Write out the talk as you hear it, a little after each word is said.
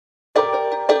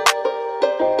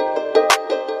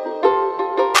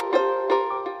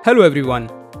Hello everyone.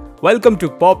 Welcome to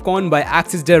Popcorn by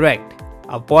Axis Direct,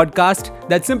 a podcast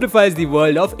that simplifies the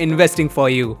world of investing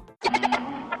for you.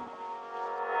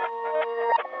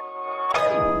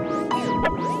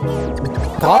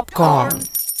 Popcorn.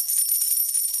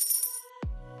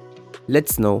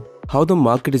 Let's know how the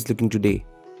market is looking today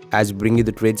as we bring you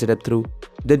the trade setup through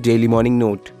the daily morning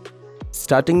note.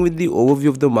 Starting with the overview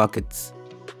of the markets.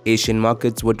 Asian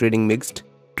markets were trading mixed,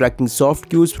 tracking soft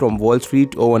cues from Wall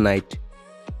Street overnight.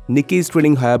 Nikkei is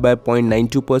trading higher by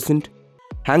 0.92%,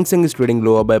 Hang Seng is trading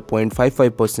lower by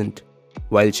 0.55%,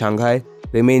 while Shanghai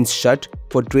remains shut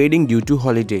for trading due to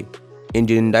holiday.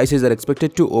 Indian indices are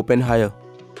expected to open higher.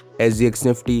 SGX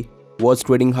Nifty was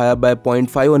trading higher by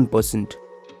 0.51%.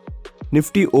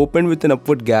 Nifty opened with an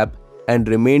upward gap and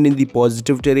remained in the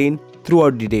positive terrain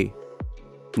throughout the day.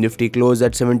 Nifty closed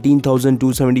at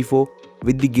 17,274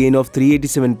 with the gain of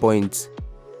 387 points.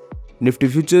 Nifty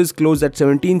futures closed at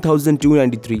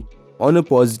 17,293 on a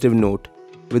positive note,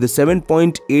 with a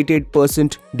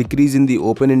 7.88% decrease in the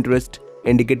open interest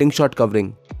indicating short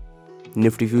covering.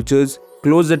 Nifty futures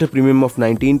closed at a premium of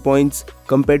 19 points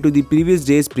compared to the previous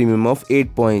day's premium of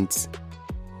 8 points.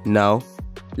 Now,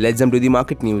 let's jump to the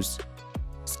market news.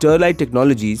 Sterlite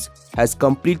Technologies has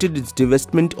completed its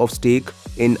divestment of stake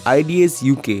in IDS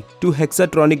UK to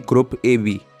Hexatronic Group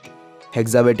AB.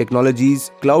 Hexaware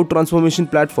Technologies' cloud transformation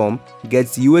platform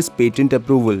gets US patent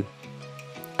approval.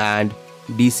 And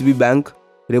DCB Bank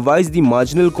revised the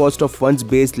marginal cost of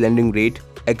funds-based lending rate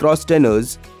across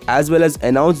tenors as well as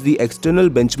announced the external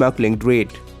benchmark linked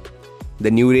rate.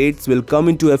 The new rates will come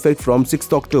into effect from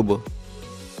 6th October.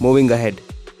 Moving ahead,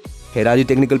 here are the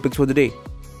technical picks for the day.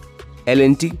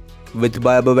 LNT with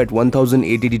buy above at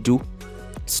 1882,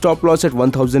 stop loss at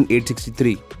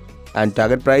 1863 and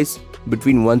target price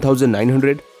between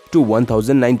 1900 to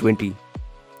 1920.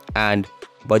 And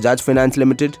Bajaj Finance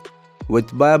Limited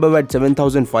with buy above at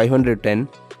 7510,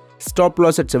 stop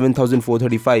loss at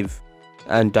 7435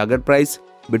 and target price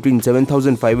between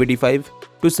 7585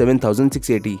 to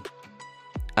 7680.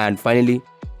 And finally,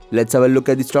 let's have a look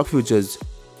at the stock futures.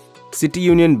 City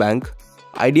Union Bank,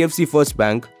 IDFC First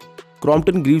Bank,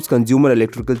 Crompton Greaves Consumer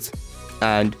Electricals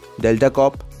and Delta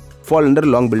Corp fall under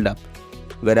long build-up,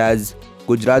 whereas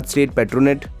Gujarat State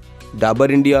Petronet, Dabur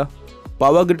India,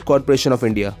 Power Grid Corporation of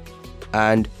India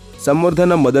and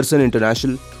Samvardhana Motherson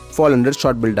International fall under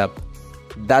short build-up.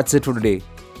 That's it for today.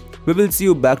 We will see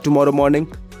you back tomorrow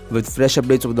morning with fresh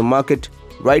updates of the market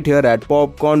right here at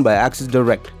Popcorn by Axis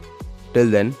Direct. Till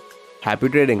then, happy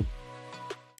trading.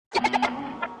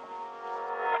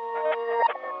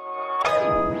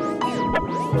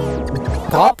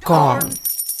 Popcorn.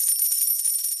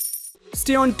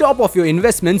 Stay on top of your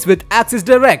investments with Axis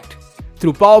Direct.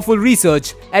 Through powerful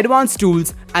research, advanced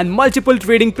tools, and multiple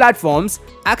trading platforms,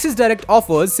 Axis Direct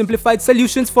offers simplified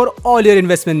solutions for all your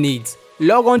investment needs.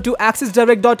 Log on to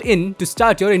axisdirect.in to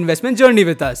start your investment journey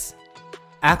with us.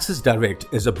 Axis Direct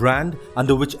is a brand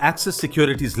under which Axis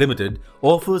Securities Limited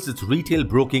offers its retail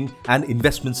broking and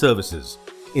investment services.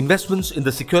 Investments in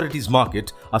the securities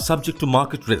market are subject to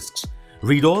market risks.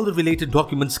 Read all the related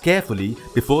documents carefully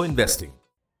before investing.